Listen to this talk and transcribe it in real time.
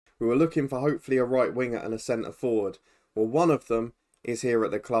who are looking for hopefully a right winger and a centre forward. Well, one of them is here at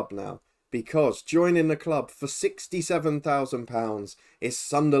the club now, because joining the club for £67,000 is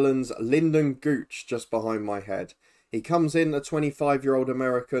Sunderland's Lyndon Gooch, just behind my head. He comes in, a 25-year-old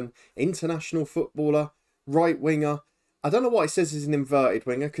American, international footballer, right winger. I don't know why it says he's an inverted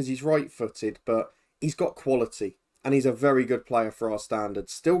winger because he's right-footed, but he's got quality and he's a very good player for our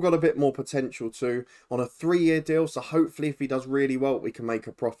standards. Still got a bit more potential too, on a 3-year deal, so hopefully if he does really well, we can make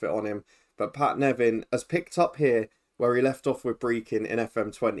a profit on him. But Pat Nevin has picked up here where he left off with Breakin in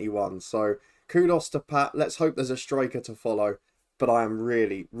FM21. So kudos to Pat. Let's hope there's a striker to follow. But I am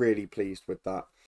really, really pleased with that.